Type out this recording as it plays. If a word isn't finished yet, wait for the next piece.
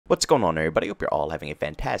What's going on, everybody? Hope you're all having a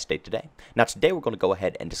fantastic day today. Now, today we're going to go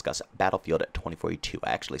ahead and discuss Battlefield 2042. I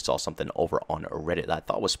actually saw something over on Reddit that I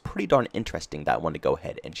thought was pretty darn interesting that I wanted to go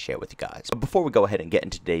ahead and share with you guys. But before we go ahead and get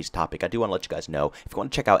into today's topic, I do want to let you guys know, if you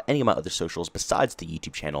want to check out any of my other socials besides the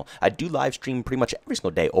YouTube channel, I do live stream pretty much every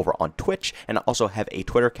single day over on Twitch, and I also have a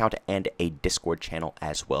Twitter account and a Discord channel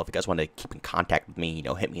as well. If you guys want to keep in contact with me,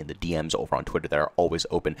 hit me in the DMs over on Twitter that are always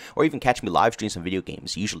open, or even catch me live stream some video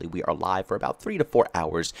games. Usually we are live for about 3 to 4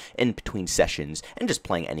 hours in between sessions and just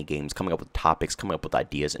playing any games, coming up with topics, coming up with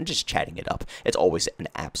ideas, and just chatting it up. It's always an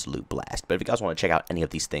absolute blast. But if you guys want to check out any of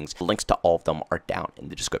these things, links to all of them are down in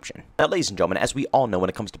the description. Now, ladies and gentlemen, as we all know, when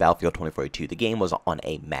it comes to Battlefield 2042, the game was on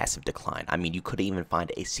a massive decline. I mean, you couldn't even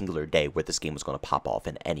find a singular day where this game was going to pop off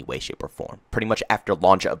in any way, shape, or form. Pretty much after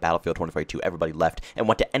launch of Battlefield 2042, everybody left and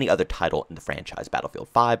went to any other title in the franchise. Battlefield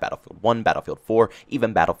 5, Battlefield 1, Battlefield 4,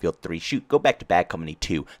 even Battlefield 3. Shoot, go back to Bad Company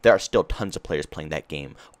 2. There are still tons of players playing that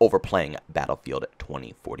game over playing Battlefield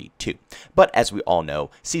 2042. But as we all know,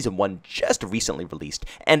 Season 1 just recently released,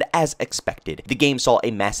 and as expected, the game saw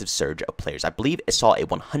a massive surge of players. I believe it saw a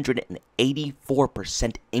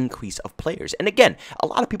 184% increase of players. And again, a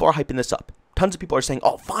lot of people are hyping this up. Tons of people are saying,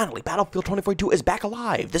 oh, finally, Battlefield 2042 is back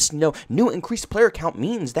alive. This new increased player count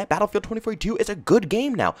means that Battlefield 2042 is a good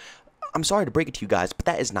game now. I'm sorry to break it to you guys, but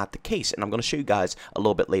that is not the case, and I'm going to show you guys a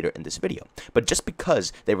little bit later in this video. But just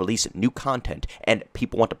because they release new content and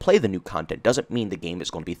people want to play the new content doesn't mean the game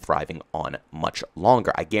is going to be thriving on much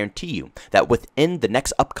longer. I guarantee you that within the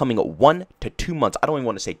next upcoming 1 to 2 months, I don't even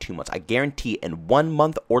want to say 2 months, I guarantee in 1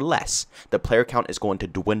 month or less, the player count is going to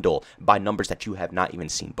dwindle by numbers that you have not even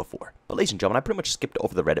seen before. But ladies and gentlemen, I pretty much skipped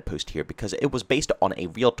over the Reddit post here because it was based on a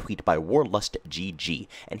real tweet by WarlustGG,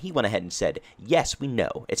 and he went ahead and said, yes, we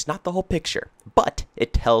know, it's not the whole picture, but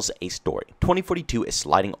it tells a story. 2042 is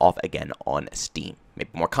sliding off again on Steam. Maybe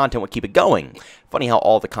more content would keep it going. Funny how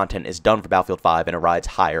all the content is done for Battlefield 5 and it rides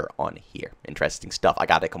higher on here. Interesting stuff. I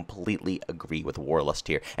gotta completely agree with Warlust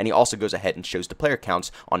here. And he also goes ahead and shows the player counts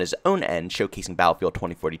on his own end, showcasing Battlefield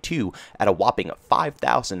 2042 at a whopping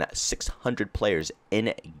 5,600 players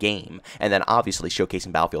in game. And then obviously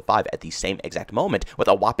showcasing Battlefield 5 at the same exact moment with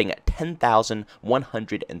a whopping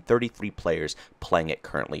 10,133 players playing it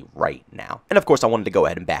currently right now. And of course I wanted to go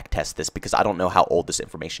ahead and back test this because I don't know how old this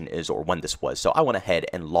information is or when this was. So I went ahead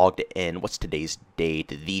and logged in, what's today's date?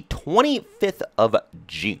 The 25th of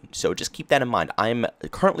June. So just keep that in mind. I'm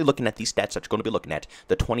currently looking at these stats that you're going to be looking at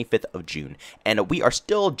the 25th of June. And we are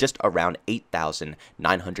still just around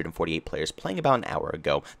 8,948 players playing about an hour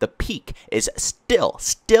ago. The peak is still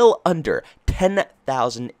under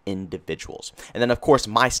 10,000 individuals. And then, of course,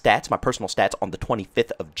 my stats, my personal stats on the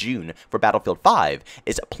 25th of June for Battlefield 5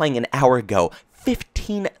 is playing an hour ago,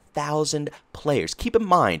 15,000 players. Keep in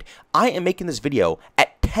mind, I am making this video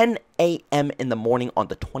at 10 a.m. in the morning on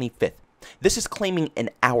the 25th. This is claiming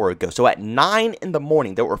an hour ago. So at 9 in the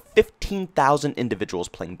morning, there were 15,000 individuals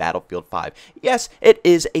playing Battlefield 5. Yes, it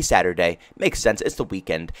is a Saturday. Makes sense. It's the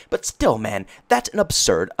weekend. But still, man, that's an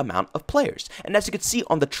absurd amount of players. And as you can see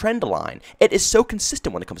on the trend line, it is so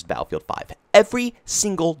consistent when it comes to Battlefield 5. Every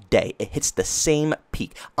single day, it hits the same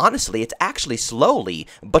peak. Honestly, it's actually slowly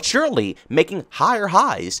but surely making higher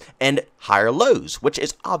highs and higher lows, which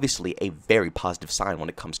is obviously a very positive sign when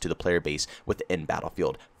it comes to the player base within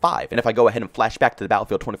Battlefield 5. And if I go ahead and flash back to the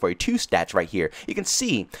Battlefield 2042 stats right here, you can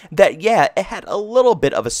see that, yeah, it had a little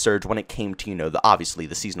bit of a surge when it came to, obviously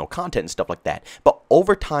the seasonal content and stuff like that. But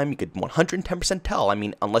over time, you could 110% tell, I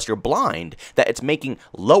mean, unless you're blind, that it's making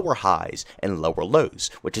lower highs and lower lows,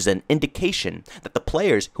 which is an indication that the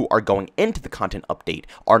players who are going into the content update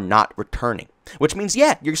are not returning. Which means,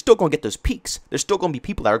 yeah, you're still going to get those peaks. There's still going to be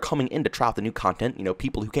people that are coming in to try out the new content,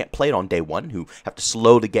 people who can't play it on day one, who have to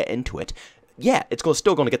slowly get into it. Yeah, it's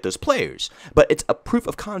still going to get those players, but it's a proof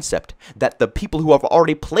of concept that the people who have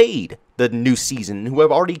already played the new season, who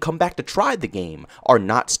have already come back to try the game, are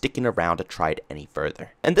not sticking around to try it any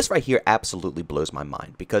further. And this right here absolutely blows my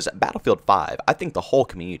mind, because Battlefield 5, I think the whole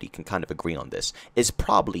community can kind of agree on this, is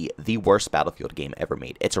probably the worst Battlefield game ever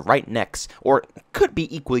made. It's right next, or could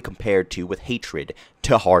be equally compared to, with hatred,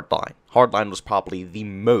 to Hardline. Hardline was probably the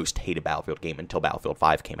most hated Battlefield game until Battlefield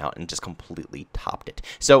 5 came out and just completely topped it.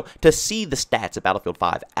 So to see the stats of Battlefield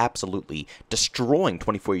 5 absolutely destroying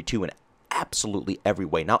 2042 in absolutely every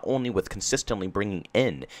way, not only with consistently bringing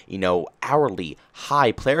in, hourly high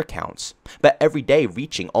player counts, but every day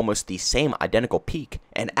reaching almost the same identical peak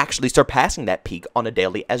and actually surpassing that peak on a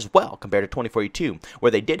daily as well compared to 2042,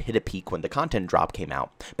 where they did hit a peak when the content drop came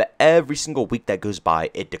out. But every single week that goes by,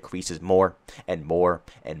 it decreases more and more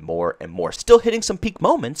and more and more. Still hitting some peak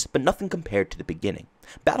moments, but nothing compared to the beginning.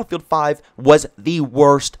 Battlefield 5 was the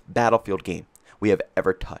worst Battlefield game. we have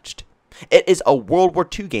ever touched. It is a World War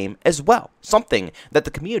II game as well, something that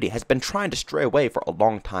the community has been trying to stray away for a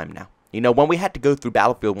long time now. You know, when we had to go through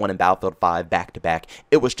Battlefield 1 and Battlefield 5 back to back,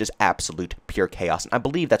 it was just absolute pure chaos. And I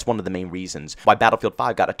believe that's one of the main reasons why Battlefield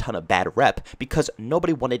 5 got a ton of bad rep, because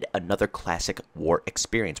nobody wanted another classic war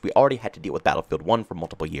experience. We already had to deal with Battlefield 1 for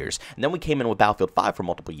multiple years, and then we came in with Battlefield 5 for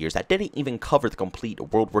multiple years. That didn't even cover the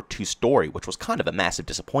complete World War II story, which was kind of a massive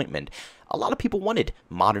disappointment. A lot of people wanted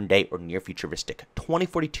modern day or near futuristic.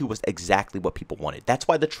 2042 was exactly what people wanted. That's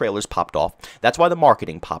why the trailers popped off. That's why the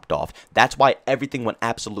marketing popped off. That's why everything went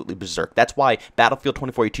absolutely berserk. That's why Battlefield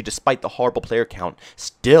 2042, despite the horrible player count,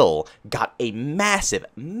 still got a massive,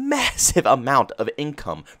 massive amount of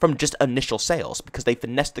income from just initial sales, because they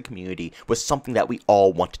finessed the community with something that we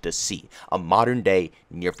all wanted to see, a modern day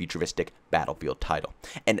near futuristic Battlefield title.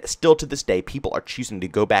 And still to this day, people are choosing to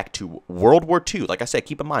go back to World War II. Like I said,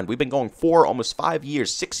 keep in mind, we've been going 4, almost 5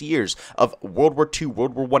 years, 6 years of World War II,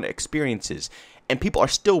 World War I experiences, and people are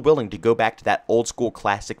still willing to go back to that old school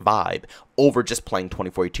classic vibe over just playing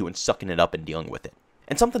 2042 and sucking it up and dealing with it.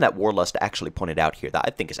 And something that Warlust actually pointed out here that I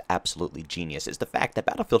think is absolutely genius is the fact that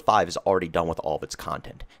Battlefield 5 is already done with all of its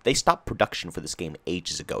content. They stopped production for this game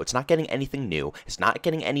ages ago. It's not getting anything new. It's not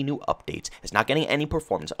getting any new updates. It's not getting any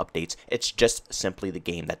performance updates. It's just simply the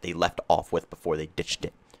game that they left off with before they ditched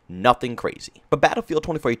it. Nothing crazy. But Battlefield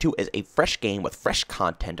 2042 is a fresh game with fresh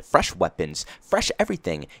content, fresh weapons, fresh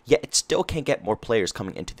everything, yet it still can't get more players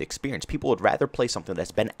coming into the experience. People would rather play something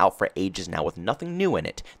that's been out for ages now with nothing new in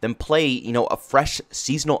it than play, you know, a fresh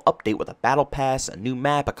seasonal update with a battle pass, a new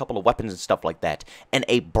map, a couple of weapons and stuff like that, and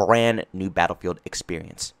a brand new Battlefield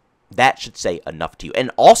experience. That should say enough to you.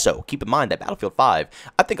 And also, keep in mind that Battlefield 5,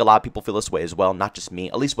 I think a lot of people feel this way as well, not just me,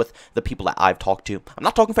 at least with the people that I've talked to. I'm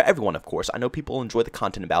not talking for everyone, of course. I know people enjoy the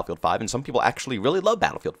content in Battlefield 5, and some people actually really love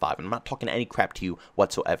Battlefield 5, and I'm not talking any crap to you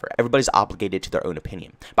whatsoever. Everybody's obligated to their own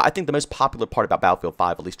opinion. But I think the most popular part about Battlefield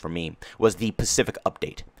 5, at least for me, was the Pacific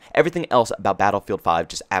update. Everything else about Battlefield 5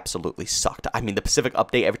 just absolutely sucked. I mean, the Pacific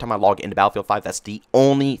update, every time I log into Battlefield 5, that's the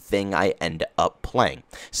only thing I end up playing.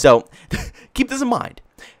 So, keep this in mind.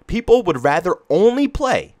 People would rather only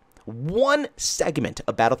play one segment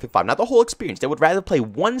of Battlefield 5, not the whole experience. They would rather play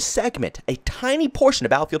one segment, a tiny portion of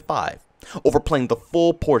Battlefield 5, over playing the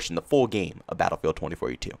full portion, the full game of Battlefield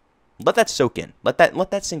 2042. Let that soak in. Let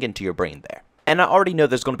that sink into your brain there. And I already know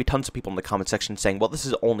there's going to be tons of people in the comment section saying, well, this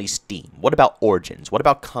is only Steam. What about Origins? What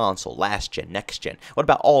about console, last gen, next gen? What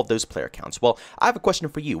about all of those player counts? Well, I have a question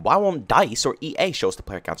for you. Why won't DICE or EA show us the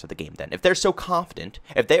player counts of the game then? If they're so confident,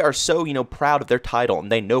 if they are so, you know, proud of their title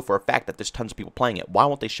and they know for a fact that there's tons of people playing it, why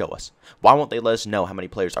won't they show us? Why won't they let us know how many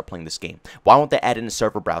players are playing this game? Why won't they add in a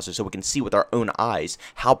server browser so we can see with our own eyes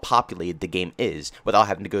how populated the game is without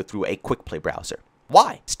having to go through a quick play browser?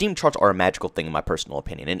 Why? Steam charts are a magical thing in my personal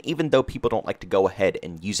opinion, and even though people don't like to go ahead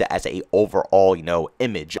and use it as a overall, you know,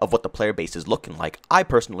 image of what the player base is looking like, I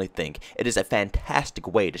personally think it is a fantastic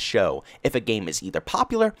way to show if a game is either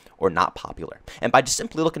popular or not popular. And by just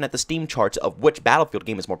simply looking at the Steam charts of which Battlefield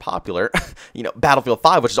game is more popular, you know, Battlefield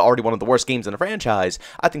 5, which is already one of the worst games in the franchise,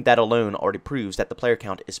 I think that alone already proves that the player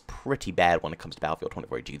count is pretty bad when it comes to Battlefield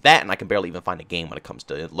 2042. That, and I can barely even find a game when it comes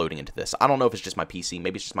to loading into this. I don't know if it's just my PC,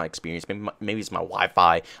 maybe it's just my experience, maybe it's my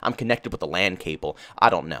Wi-Fi, I'm connected with a LAN cable,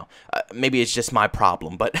 I don't know. Maybe it's just my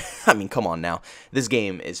problem, but I mean, come on now. This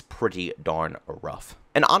game is pretty darn rough.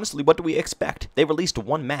 And honestly, what do we expect? They released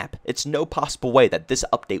one map. It's no possible way that this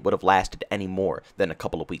update would have lasted any more than a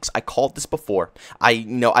couple of weeks. I called this before.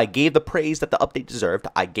 I gave the praise that the update deserved.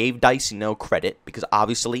 I gave DICE, credit, because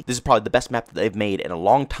obviously this is probably the best map that they've made in a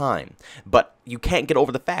long time. But you can't get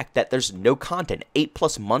over the fact that there's no content.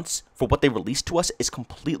 8+ months for what they released to us is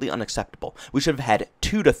completely unacceptable. We should have had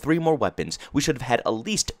 2 to 3 more weapons. We should have had at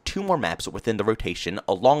least 2 more maps within the rotation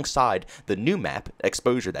alongside the new map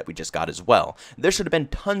exposure that we just got as well. There should have been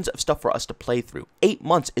tons of stuff for us to play through. 8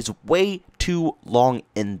 months is way too long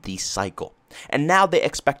in the cycle. And now they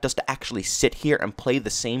expect us to actually sit here and play the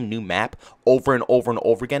same new map over and over and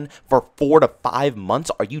over again for 4 to 5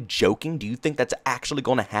 months? Are you joking? Do you think that's actually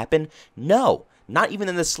going to happen? No. Not even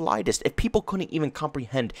in the slightest. If people couldn't even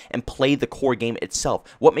comprehend and play the core game itself,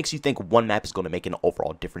 what makes you think one map is going to make an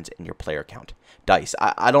overall difference in your player count? DICE,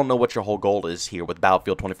 I don't know what your whole goal is here with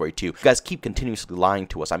Battlefield 2042. You guys keep continuously lying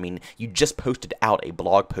to us. I mean, you just posted out a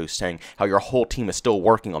blog post saying how your whole team is still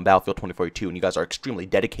working on Battlefield 2042 and you guys are extremely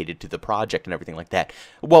dedicated to the project and everything like that.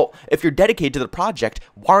 Well, if you're dedicated to the project,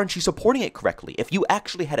 why aren't you supporting it correctly? If you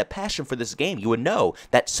actually had a passion for this game, you would know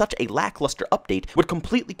that such a lackluster update would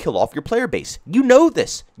completely kill off your player base. You know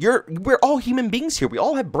this. We're all human beings here. We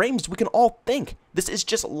all have brains. We can all think. This is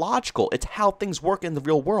just logical. It's how things work in the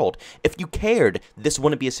real world. If you cared, this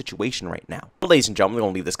wouldn't be a situation right now. But ladies and gentlemen, I'm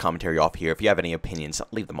going to leave this commentary off here. If you have any opinions,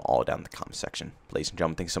 leave them all down in the comment section. Ladies and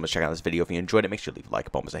gentlemen, thanks so much for checking out this video. If you enjoyed it, make sure to leave a like.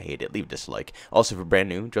 If I hate it, leave a dislike. Also, if you're brand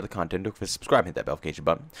new, enjoy the content, don't forget to subscribe and hit that notification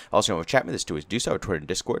button. Also, if you want to chat with us, do so. Twitter and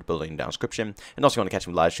Discord, building down description. And also, if you want to catch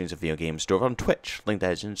me live streams of video games, do it on Twitch. Link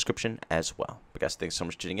that is in the description as well. But guys, thanks so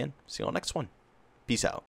much for tuning in. See you on the next one. Peace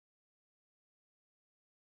out.